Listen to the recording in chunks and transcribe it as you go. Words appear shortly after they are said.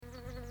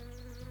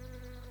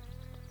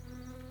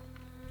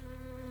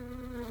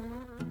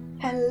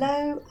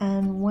Hello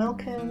and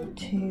welcome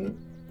to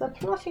The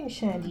Plotting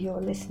Shed.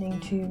 You're listening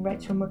to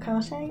Rachel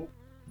McCarthy,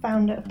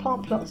 founder of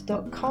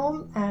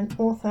plantplots.com and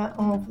author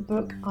of the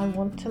book I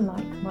Want to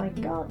Like My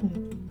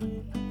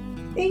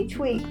Garden. Each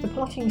week The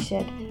Plotting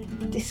Shed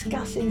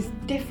discusses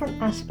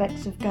different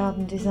aspects of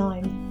garden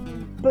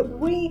design, but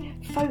we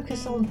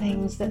focus on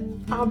things that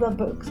other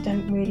books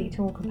don't really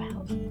talk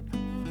about.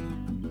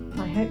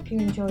 I hope you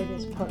enjoy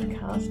this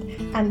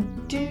podcast,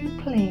 and do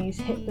please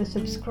hit the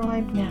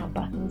subscribe now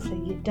button so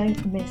you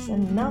don't miss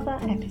another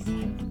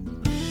episode.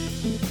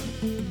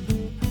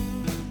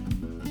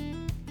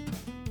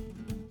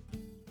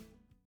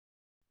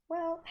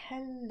 Well,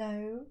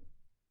 hello,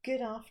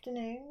 good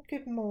afternoon,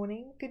 good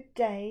morning, good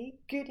day,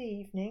 good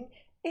evening.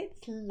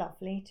 It's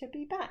lovely to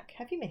be back.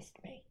 Have you missed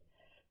me?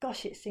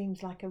 Gosh, it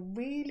seems like a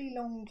really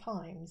long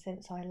time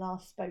since I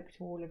last spoke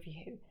to all of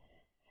you,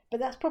 but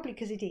that's probably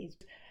because it is.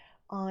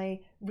 I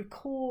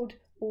record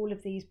all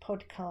of these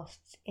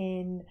podcasts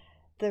in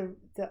the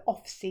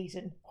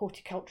off-season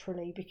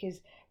horticulturally, because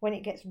when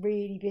it gets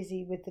really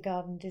busy with the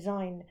garden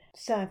design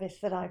service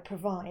that I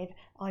provide,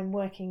 I'm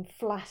working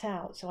flat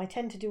out. So I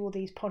tend to do all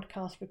these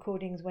podcast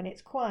recordings when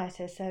it's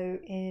quieter, so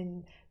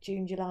in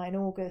June, July and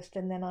August,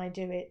 and then I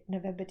do it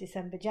November,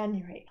 December,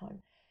 January time.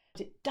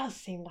 It does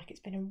seem like it's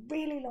been a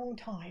really long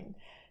time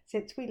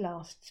since we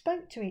last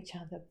spoke to each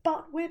other,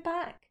 but we're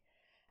back.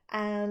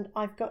 And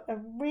I've got a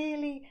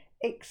really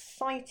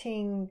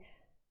exciting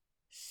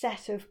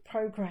set of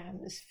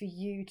programs for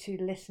you to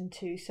listen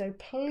to, so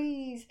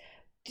please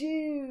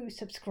do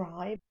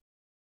subscribe.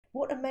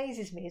 What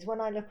amazes me is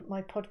when I look at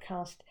my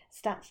podcast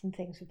stats and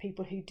things for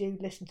people who do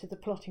listen to The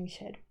Plotting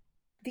Shed,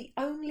 the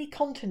only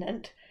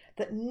continent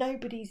that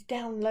nobody's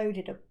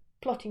downloaded a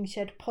Plotting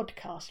Shed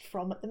podcast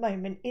from at the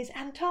moment is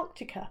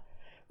Antarctica,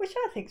 which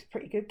I think is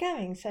pretty good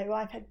going. So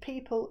I've had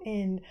people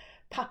in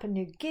Papua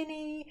New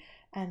Guinea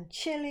and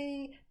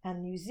Chile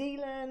and New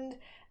Zealand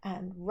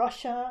and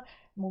Russia,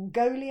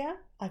 Mongolia.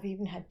 I've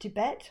even had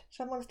Tibet.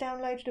 Someone's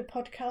downloaded a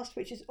podcast,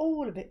 which is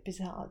all a bit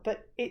bizarre,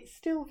 but it's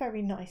still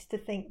very nice to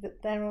think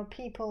that there are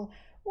people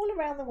all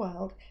around the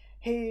world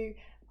who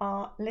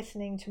are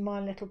listening to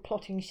my little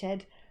Plotting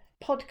Shed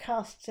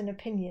podcasts and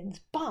opinions.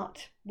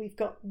 But we've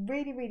got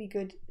really, really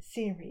good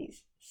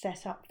series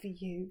set up for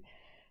you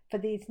for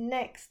these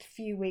next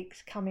few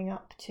weeks coming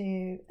up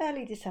to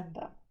early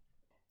December.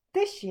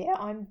 This year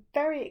I'm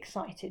very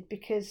excited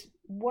because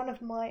one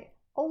of my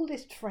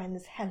oldest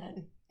friends,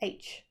 Helen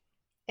H,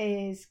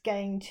 is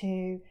going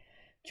to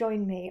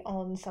join me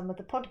on some of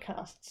the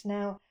podcasts.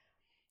 Now,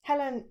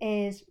 Helen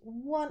is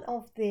one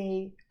of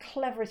the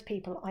cleverest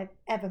people I've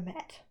ever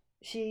met.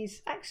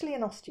 She's actually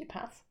an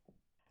osteopath.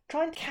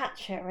 Trying to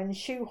catch her and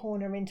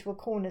shoehorn her into a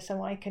corner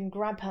so I can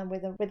grab her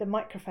with a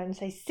microphone and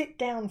say, sit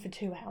down for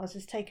 2 hours,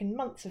 has taken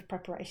months of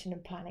preparation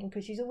and planning,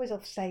 because she's always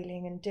off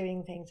sailing and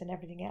doing things and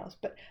everything else.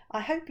 But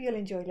I hope you'll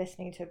enjoy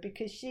listening to her,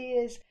 because she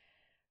is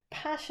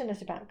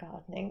passionate about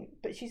gardening,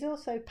 but she's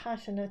also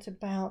passionate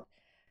about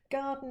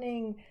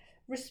gardening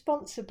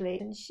responsibly.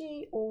 And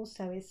she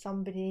also is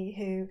somebody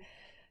who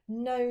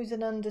knows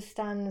and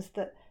understands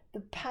that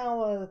the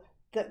power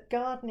that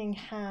gardening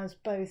has,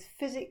 both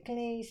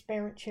physically,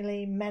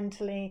 spiritually,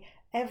 mentally,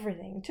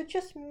 everything, to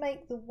just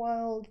make the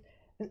world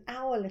and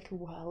our little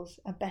worlds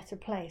a better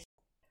place.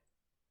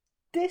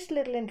 This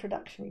little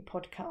introductory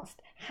podcast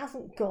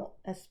hasn't got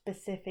a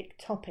specific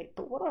topic,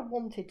 but what I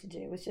wanted to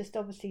do was just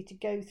obviously to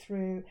go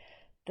through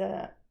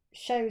the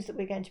shows that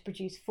we're going to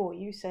produce for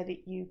you so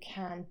that you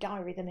can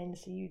diary them in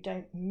so you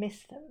don't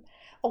miss them.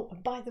 Oh,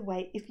 and by the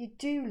way, if you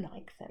do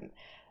like them,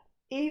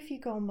 if you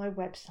go on my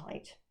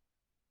website,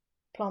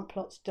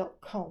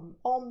 plantplots.com,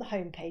 on the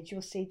homepage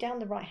you'll see down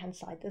the right hand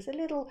side there's a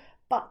little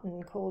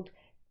button called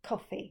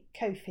Ko-fi,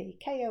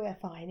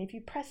 K-O-F-I, and if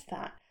you press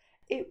that,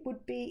 it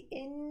would be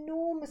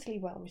enormously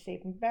well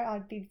received, and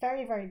I'd be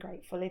very, very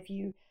grateful if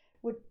you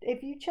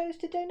chose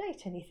to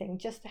donate anything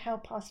just to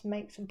help us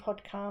make some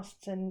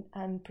podcasts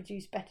and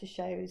produce better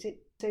shows.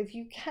 So if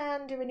you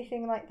can do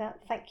anything like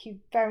that, thank you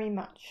very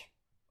much.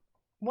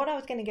 What I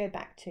was going to go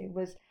back to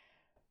was,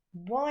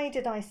 why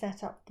did I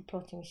set up the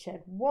Plotting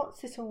Shed?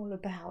 What's it all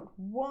about?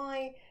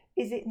 Why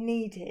is it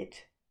needed?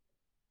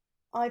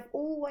 I've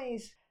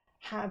always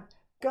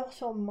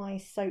got on my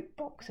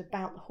soapbox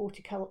about the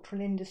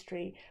horticultural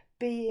industry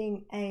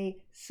being a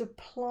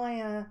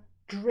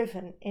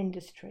supplier-driven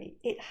industry.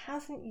 It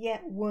hasn't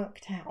yet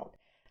worked out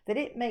that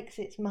it makes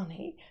its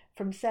money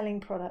from selling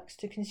products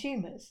to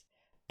consumers.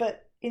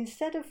 But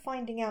instead of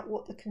finding out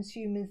what the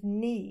consumers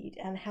need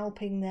and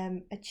helping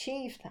them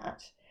achieve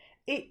that,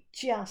 it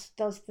just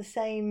does the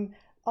same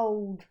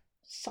old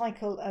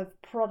cycle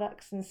of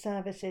products and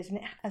services,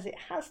 and as it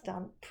has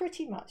done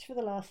pretty much for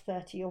the last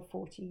 30 or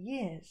 40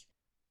 years.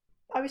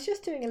 I was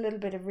just doing a little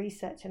bit of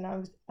research,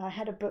 and I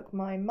had a book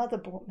my mother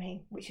bought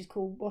me, which is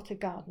called What Are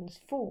Gardens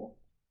For?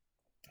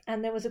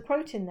 And there was a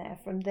quote in there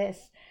from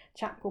this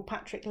chap called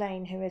Patrick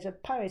Lane, who is a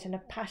poet and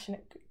a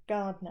passionate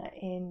gardener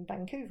in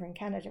Vancouver in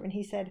Canada. And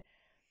he said,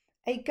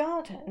 "A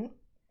garden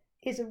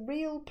is a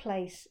real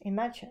place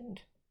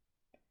imagined,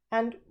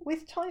 and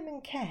with time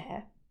and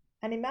care,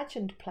 an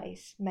imagined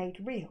place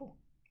made real,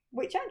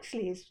 which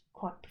actually is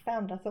quite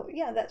profound. I thought,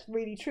 yeah, that's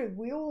really true.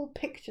 We all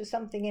picture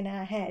something in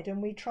our head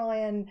and we try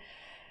and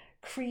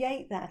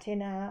create that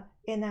in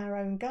our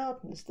own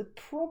gardens. The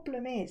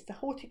problem is the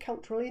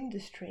horticultural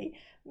industry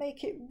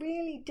make it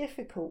really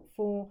difficult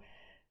for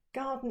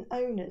garden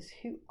owners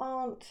who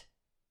aren't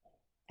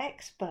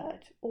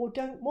expert or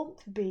don't want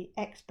to be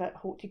expert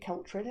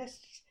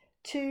horticulturalists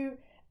to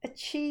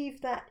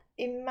achieve that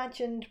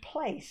imagined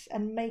place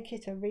and make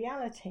it a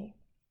reality.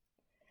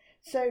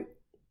 So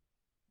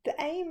the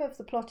aim of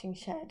the plotting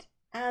shed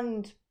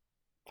and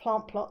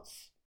plant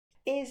plots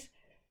is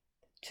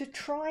to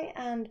try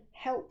and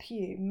help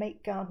you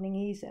make gardening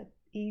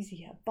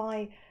easier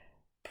by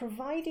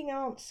providing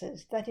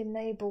answers that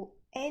enable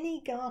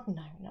any garden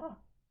owner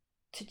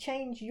to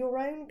change your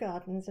own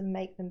gardens and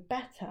make them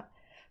better,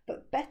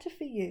 but better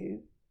for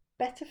you,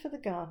 better for the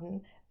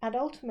garden, and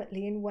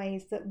ultimately in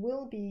ways that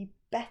will be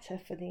better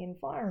for the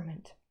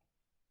environment.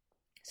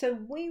 So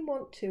we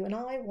want to, and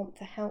I want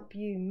to help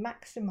you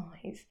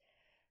maximise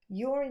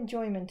your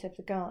enjoyment of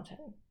the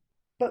garden,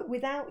 but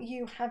without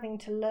you having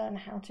to learn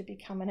how to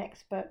become an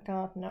expert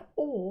gardener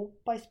or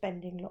by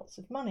spending lots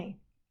of money.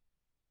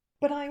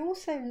 But I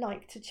also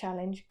like to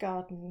challenge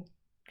garden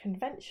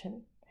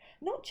convention,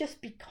 not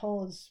just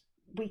because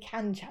we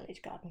can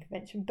challenge garden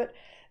convention, but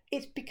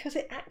it's because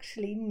it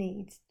actually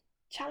needs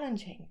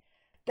challenging.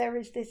 There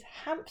is this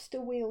hamster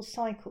wheel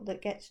cycle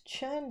that gets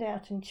churned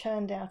out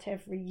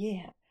every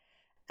year,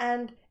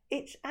 and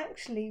it's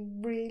actually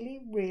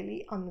really,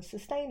 really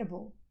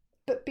unsustainable.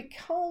 But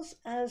because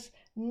as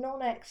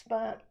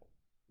non-expert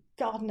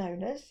garden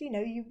owners,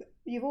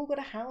 you've all got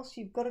a house,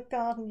 you've got a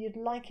garden, you'd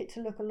like it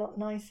to look a lot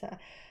nicer,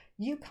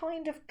 you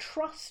kind of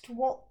trust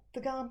what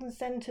the garden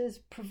centres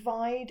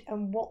provide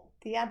and what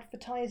the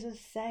advertisers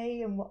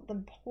say and what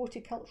the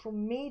horticultural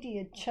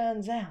media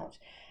churns out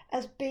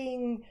as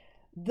being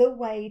the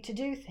way to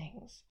do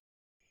things.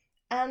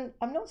 And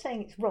I'm not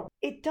saying it's wrong.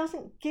 It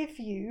doesn't give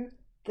you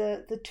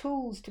the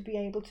tools to be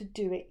able to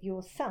do it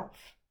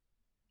yourself.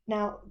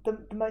 Now,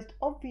 the most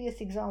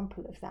obvious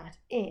example of that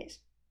is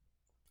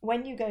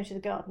when you go to the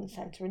garden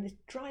centre, and this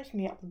drives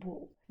me up the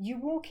wall, you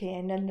walk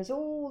in and there's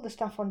all the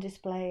stuff on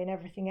display and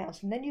everything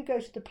else, and then you go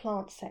to the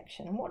plant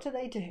section, and what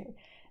do?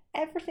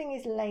 Everything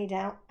is laid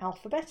out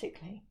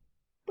alphabetically,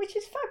 which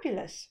is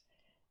fabulous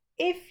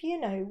if you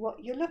know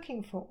what you're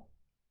looking for.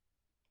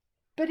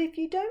 But if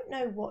you don't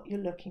know what you're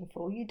looking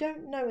for, you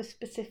don't know a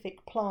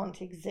specific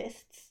plant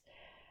exists,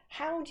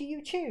 how do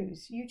you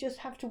choose? You just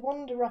have to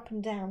wander up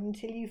and down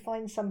until you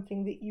find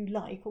something that you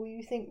like or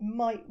you think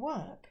might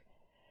work.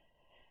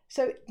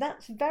 So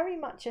that's very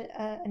much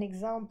an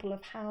example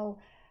of how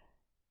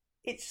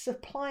it's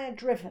supplier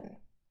driven.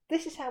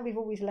 This is how we've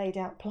always laid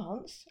out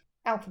plants,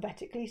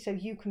 alphabetically, so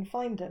you can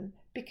find them,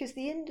 because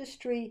the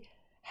industry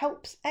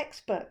helps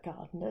expert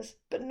gardeners,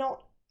 but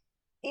not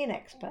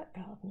inexpert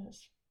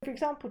gardeners. For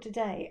example,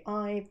 today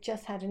I've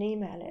just had an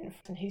email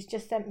in who's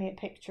just sent me a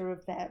picture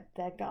of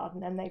their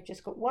garden, and they've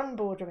just got one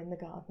border in the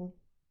garden.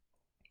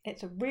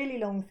 It's a really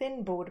long,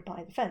 thin border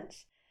by the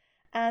fence.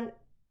 And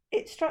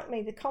it struck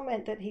me, the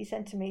comment that he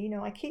said to me,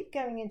 I keep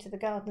going into the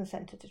garden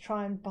centre to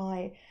try and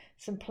buy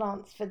some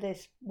plants for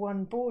this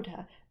one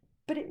border,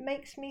 but it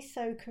makes me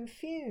so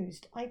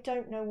confused. I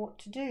don't know what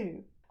to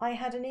do. I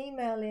had an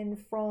email in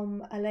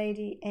from a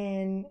lady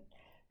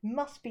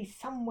must be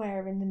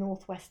somewhere in the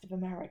northwest of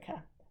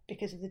America,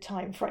 because of the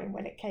time frame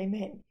when it came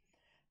in.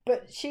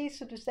 But she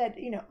sort of said,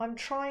 I'm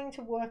trying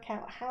to work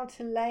out how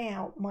to lay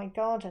out my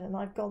garden, and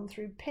I've gone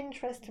through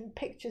Pinterest and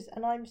pictures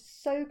and I'm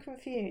so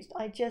confused.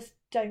 I just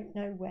don't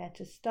know where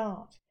to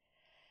start.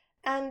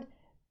 And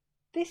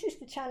this is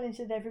the challenge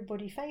that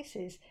everybody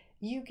faces.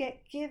 You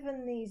get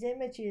given these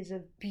images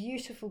of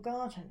beautiful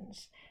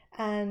gardens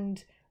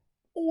and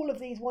all of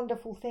these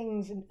wonderful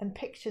things and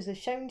pictures are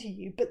shown to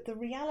you, but the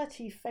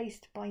reality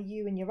faced by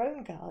you in your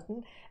own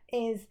garden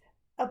is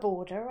a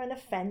border and a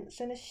fence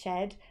and a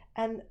shed,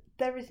 and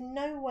there is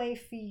no way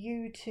for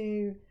you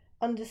to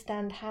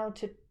understand how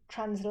to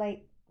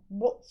translate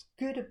what's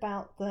good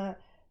about the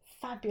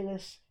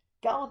fabulous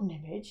garden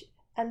image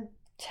and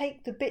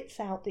take the bits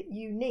out that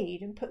you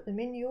need and put them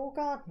in your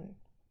garden.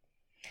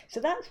 So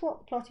that's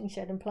what Plotting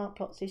Shed and Plant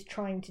Plots is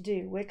trying to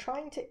do. We're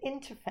trying to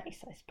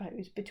interface, I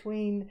suppose,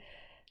 between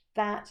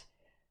that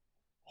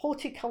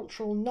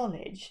horticultural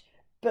knowledge,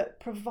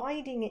 but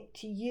providing it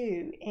to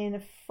you in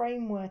a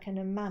framework and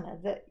a manner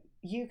that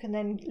you can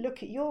then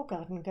look at your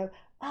garden and go,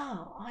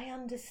 I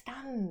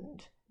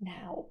understand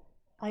now.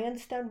 I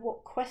understand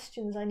what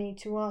questions I need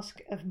to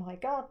ask of my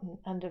garden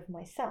and of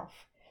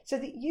myself, so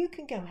that you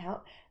can go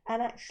out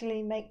and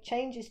actually make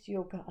changes to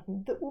your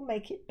garden that will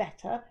make it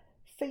better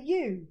for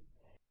you.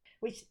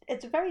 Which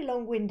it's a very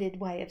long-winded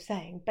way of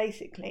saying,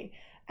 basically,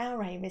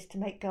 our aim is to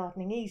make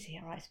gardening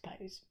easier, I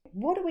suppose.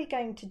 What are we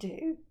going to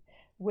do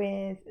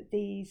with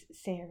these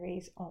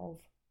series of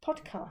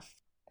podcasts?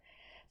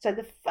 So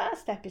the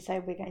first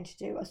episode we're going to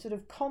do are sort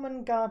of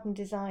common garden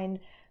design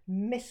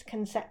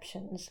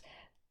misconceptions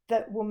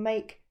that will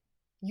make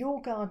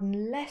your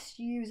garden less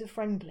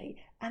user-friendly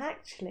and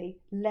actually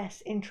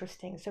less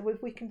interesting. So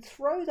if we can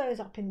throw those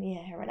up in the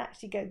air and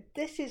actually go,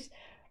 this is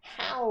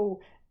how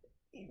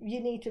you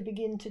need to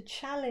begin to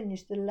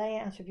challenge the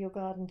layout of your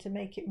garden to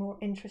make it more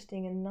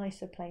interesting and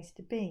nicer place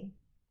to be.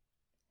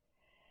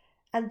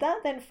 And that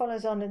then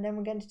follows on, and then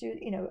we're going to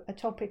do, a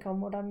topic on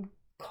what I'm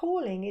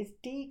calling is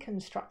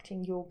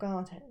deconstructing your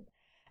garden.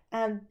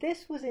 And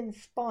this was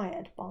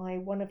inspired by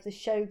one of the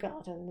show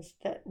gardens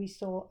that we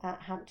saw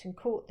at Hampton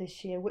Court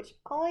this year, which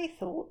I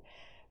thought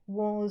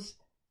was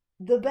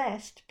the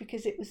best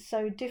because it was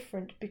so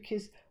different,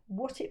 because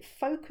what it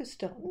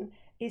focused on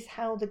is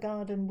how the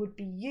garden would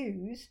be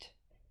used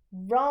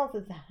rather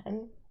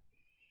than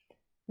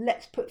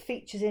let's put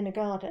features in a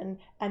garden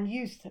and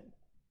use them.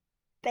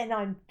 Then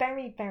I'm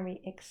very,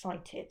 very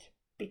excited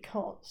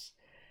because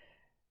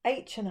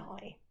H and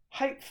I,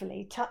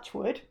 hopefully, touch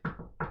wood,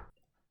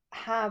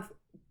 have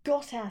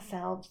got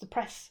ourselves the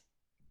press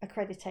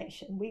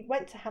accreditation. We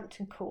went to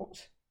Hampton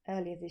Court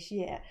earlier this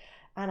year,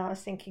 and I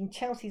was thinking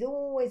Chelsea's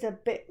always a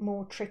bit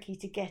more tricky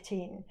to get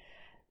in,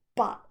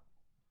 but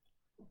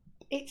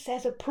it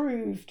says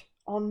approved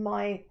on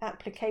my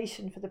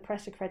application for the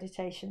press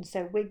accreditation.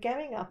 So we're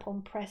going up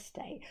on press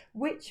day,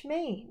 which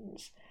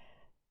means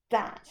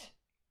that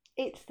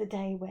it's the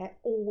day where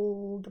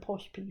all the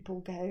posh people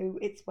go.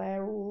 It's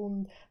where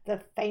all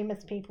the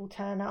famous people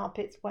turn up.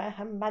 It's where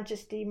Her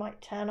Majesty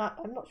might turn up.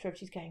 I'm not sure if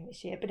she's going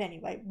this year, but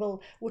anyway,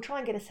 we'll try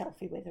and get a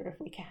selfie with her if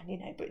we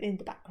can, but in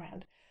the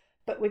background.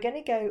 But we're going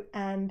to go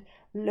and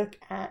look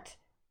at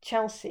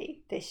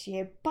Chelsea this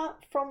year,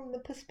 but from the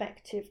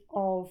perspective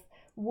of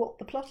what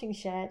the Plotting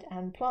Shed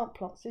and Plant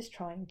Plots is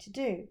trying to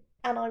do.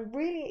 And I'm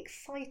really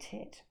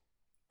excited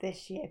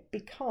this year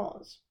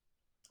because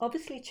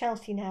obviously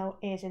Chelsea now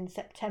is in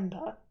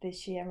September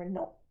this year and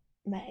not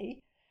May.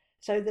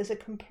 So there's a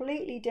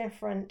completely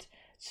different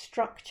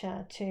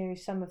structure to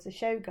some of the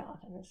show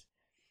gardens.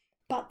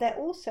 But they're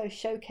also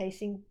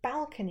showcasing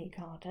balcony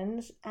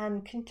gardens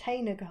and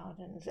container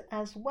gardens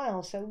as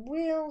well. So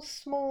real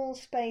small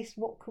space,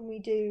 what can we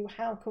do?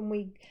 How can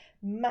we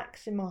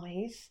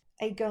maximise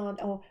a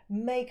garden or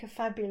make a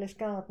fabulous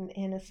garden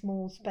in a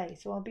small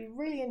space? So it'll be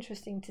really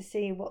interesting to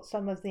see what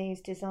some of these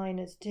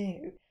designers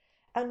do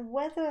and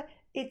whether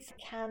it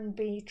can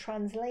be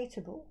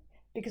translatable.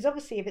 Because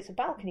obviously if it's a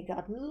balcony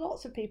garden,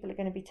 lots of people are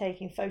going to be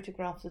taking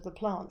photographs of the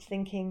plants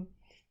thinking,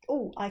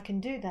 oh, I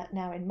can do that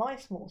now in my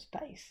small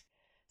space.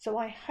 So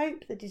I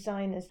hope the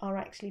designers are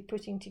actually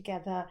putting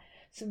together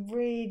some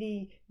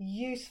really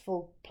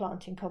useful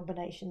planting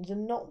combinations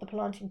and not the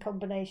planting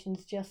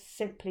combinations just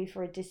simply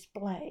for a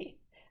display,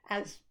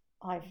 as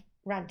I've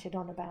ranted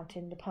on about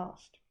in the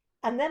past.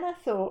 And then I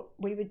thought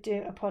we would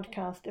do a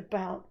podcast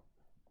about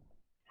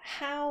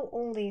how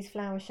all these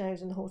flower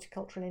shows and the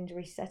horticultural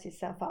industry set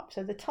itself up.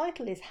 So the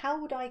title is, How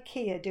Would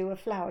IKEA Do a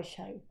Flower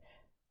Show?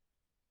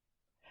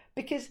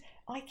 Because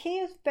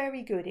IKEA is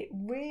very good. It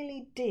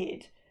really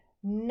did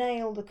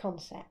nail the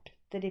concept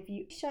that if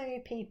you show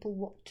people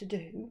what to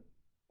do,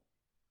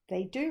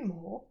 they do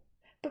more,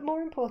 but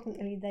more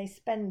importantly, they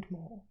spend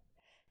more.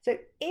 So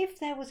if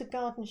there was a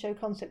garden show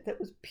concept that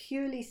was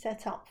purely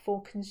set up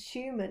for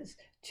consumers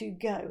to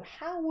go,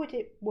 how would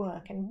it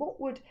work? And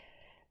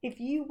if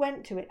you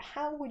went to it,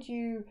 how would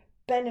you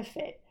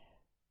benefit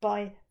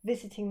by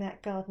visiting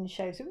that garden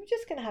show? So we're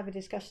just going to have a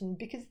discussion,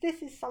 because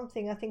this is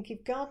something I think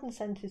if garden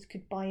centres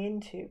could buy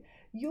into,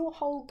 your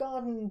whole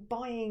garden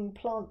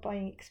plant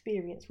buying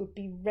experience would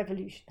be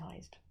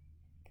revolutionised.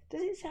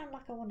 Does it sound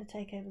like I want to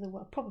take over the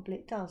world? Probably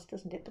it does,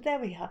 doesn't it? But there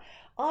we are.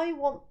 I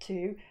want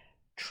to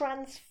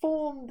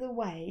transform the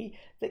way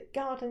that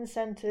garden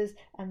centres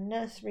and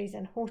nurseries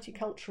and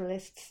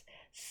horticulturalists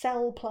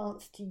sell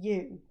plants to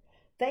you.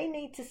 They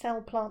need to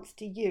sell plants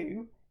to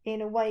you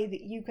in a way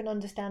that you can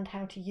understand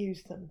how to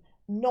use them,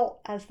 not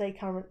as they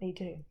currently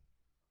do.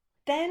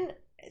 Then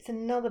it's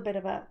another bit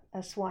of a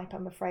swipe,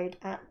 I'm afraid,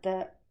 at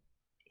the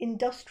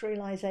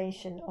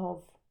industrialisation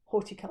of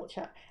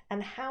horticulture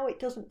and how it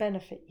doesn't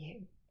benefit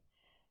you.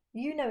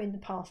 In the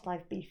past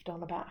I've beefed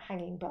on about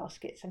hanging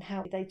baskets and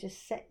how they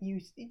just set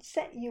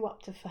you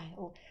up to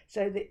fail,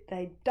 so that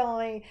they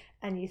die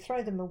and you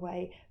throw them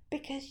away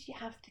because you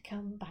have to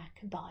come back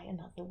and buy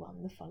another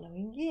one the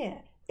following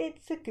year.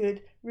 It's a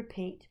good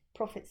repeat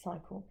profit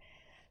cycle.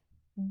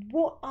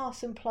 What are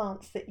some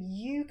plants that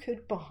you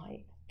could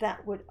buy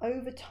that would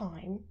over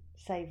time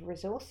save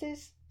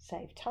resources,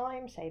 save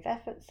time, save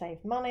effort,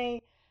 save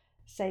money,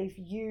 save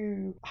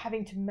you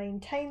having to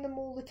maintain them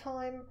all the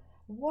time?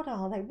 What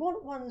are they?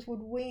 What ones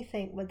would we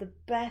think were the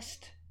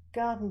best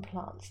garden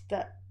plants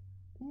that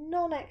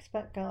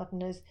non-expert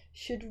gardeners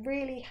should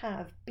really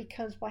have?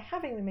 Because by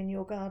having them in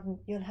your garden,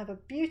 you'll have a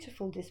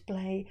beautiful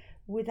display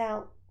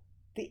without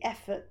the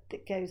effort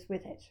that goes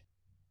with it.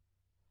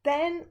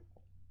 Then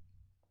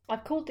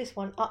I've called this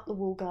one Up the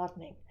Wall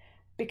Gardening,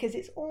 because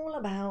it's all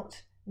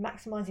about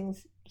maximising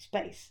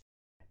space.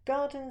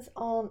 Gardens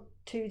aren't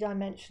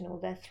two-dimensional,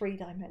 they're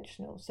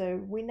three-dimensional.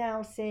 So we're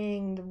now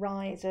seeing the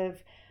rise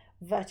of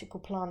vertical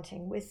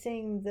planting. We're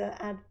seeing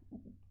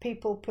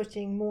people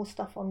putting more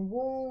stuff on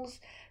walls,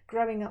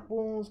 growing up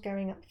walls,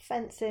 going up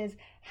fences.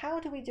 How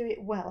do we do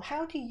it well?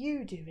 How do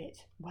you do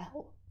it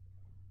well?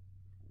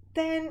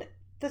 Then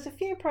there's a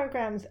few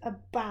programs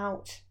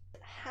about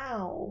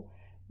how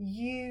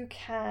you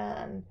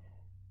can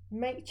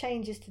make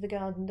changes to the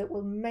garden that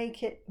will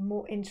make it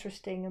more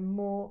interesting and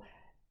more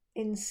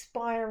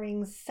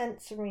inspiring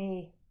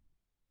sensory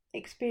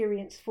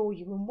experience for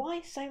you, and why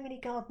so many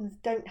gardens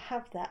don't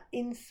have that,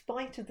 in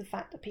spite of the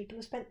fact that people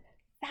have spent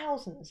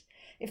thousands.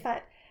 In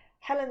fact,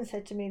 Helen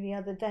said to me the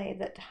other day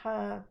that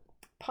her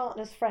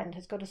partner's friend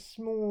has got a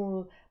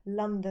small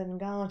London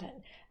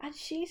garden and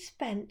she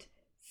spent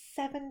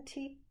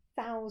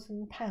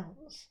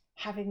 £70,000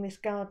 having this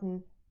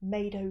garden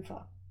made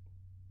over.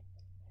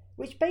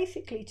 Which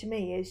basically to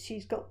me is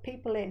she's got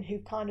people in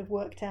who've kind of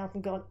worked out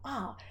and gone,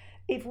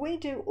 if we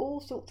do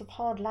all sorts of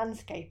hard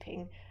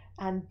landscaping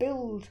and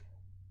build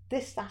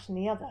this, that and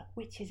the other,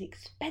 which is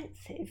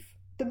expensive,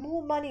 the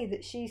more money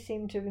that she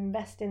seemed to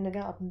invest in the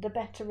garden, the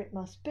better it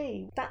must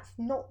be. That's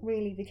not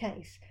really the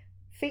case.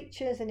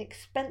 Features and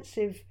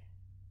expensive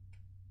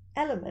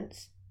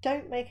elements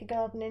don't make a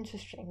garden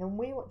interesting, and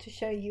we want to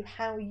show you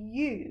how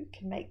you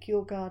can make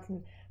your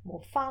garden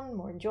more fun,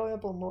 more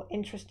enjoyable, more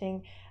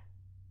interesting,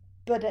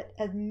 but at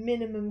a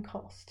minimum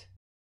cost.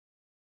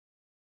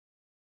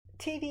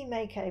 TV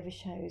makeover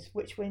shows,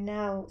 which we're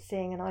now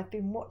seeing, and I've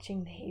been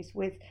watching these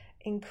with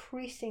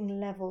increasing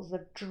levels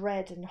of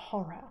dread and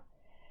horror.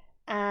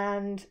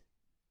 And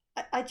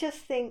I just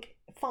think,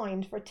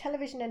 fine, for a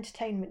television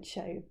entertainment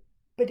show,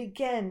 but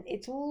again,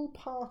 it's all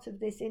part of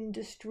this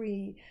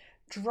industry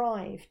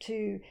drive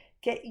to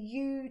get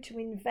you to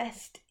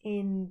invest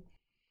in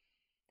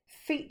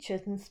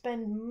features and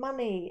spend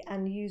money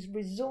and use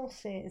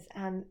resources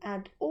and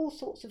add all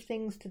sorts of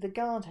things to the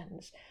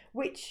gardens,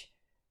 which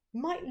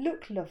might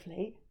look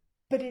lovely,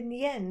 but in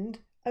the end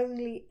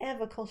only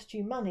ever cost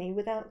you money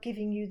without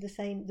giving you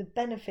the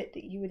benefit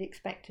that you would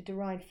expect to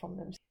derive from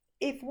them.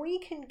 If we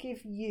can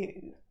give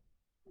you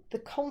the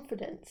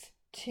confidence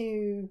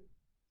to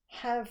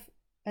have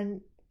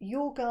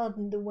your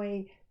garden the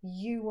way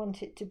you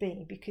want it to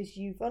be, because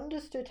you've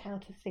understood how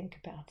to think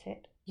about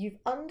it, you've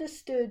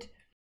understood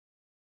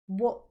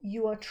what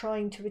you are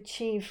trying to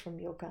achieve from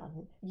your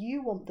garden,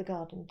 you want the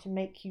garden to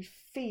make you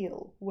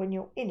feel when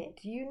you're in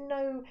it, you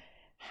know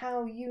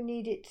how you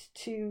need it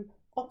to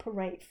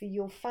operate for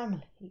your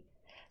family,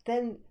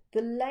 then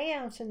the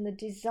layout and the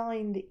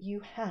design that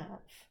you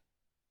have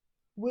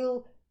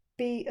will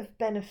be of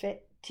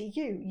benefit to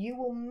you. You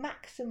will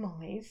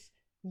maximize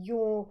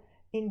your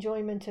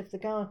enjoyment of the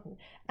garden.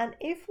 And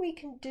if we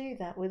can do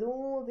that with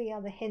all the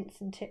other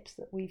hints and tips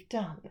that we've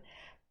done,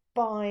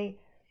 by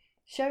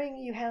showing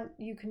you how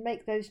you can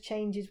make those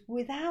changes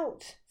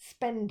without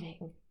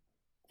spending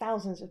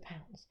thousands of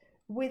pounds,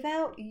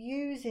 without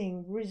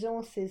using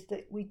resources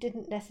that we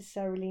didn't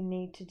necessarily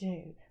need to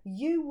do,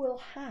 you will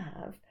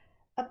have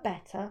a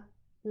better,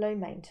 low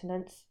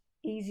maintenance,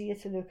 easier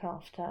to look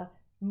after,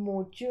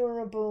 more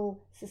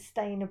durable,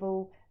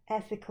 sustainable,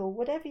 ethical,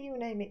 whatever you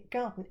name it,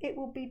 garden. It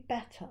will be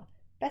better.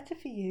 Better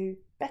for you,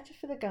 better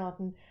for the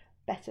garden,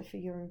 better for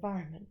your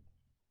environment.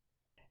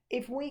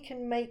 If we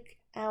can make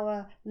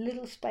our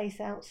little space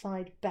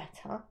outside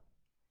better,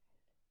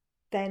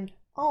 then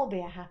I'll be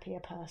a happier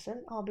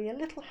person. I'll be a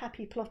little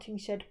happy Plotting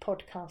Shed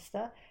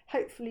podcaster.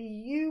 Hopefully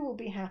you will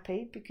be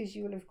happy because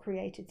you will have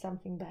created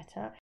something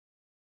better.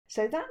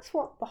 So that's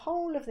what the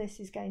whole of this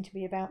is going to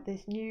be about,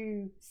 this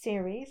new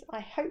series. I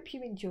hope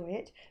you enjoy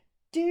it.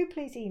 Do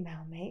please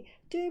email me.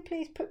 Do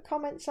please put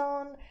comments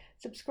on,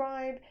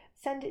 subscribe,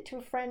 send it to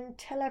a friend,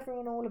 tell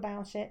everyone all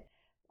about it.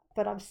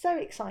 But I'm so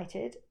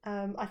excited.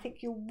 I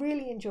think you'll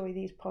really enjoy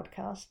these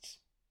podcasts.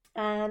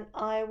 And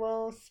I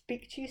will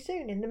speak to you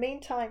soon. In the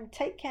meantime,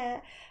 take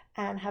care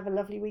and have a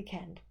lovely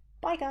weekend.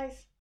 Bye,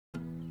 guys.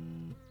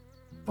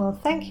 Well,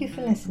 thank you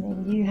for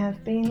listening. You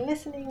have been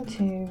listening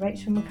to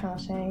Rachel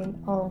McCarthy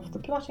of The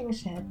Plotting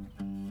Shed.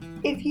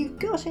 If you've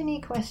got any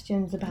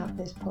questions about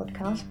this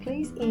podcast,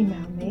 please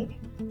email me,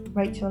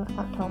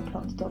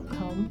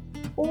 rachel@plantplots.com,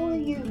 or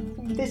you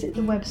visit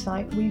the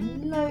website. We've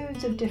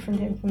loads of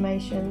different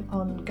information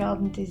on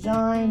garden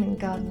design and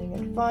gardening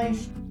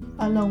advice,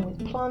 along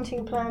with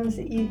planting plans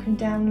that you can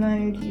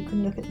download. You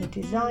can look at the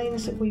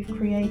designs that we've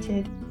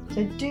created.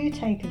 So do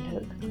take a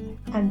look,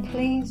 and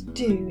please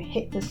do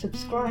hit the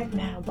subscribe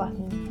now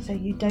button so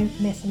you don't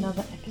miss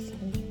another episode.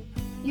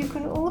 You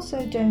can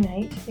also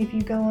donate if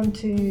you go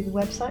onto the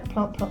website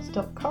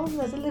plantplots.com.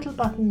 There's a little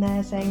button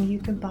there saying you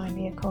can buy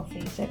me a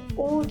coffee. So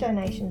all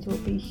donations will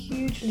be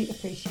hugely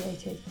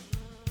appreciated.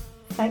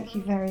 Thank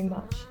you very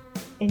much.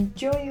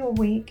 Enjoy your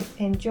week,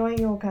 enjoy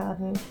your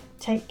garden,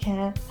 take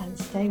care and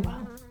stay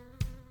well.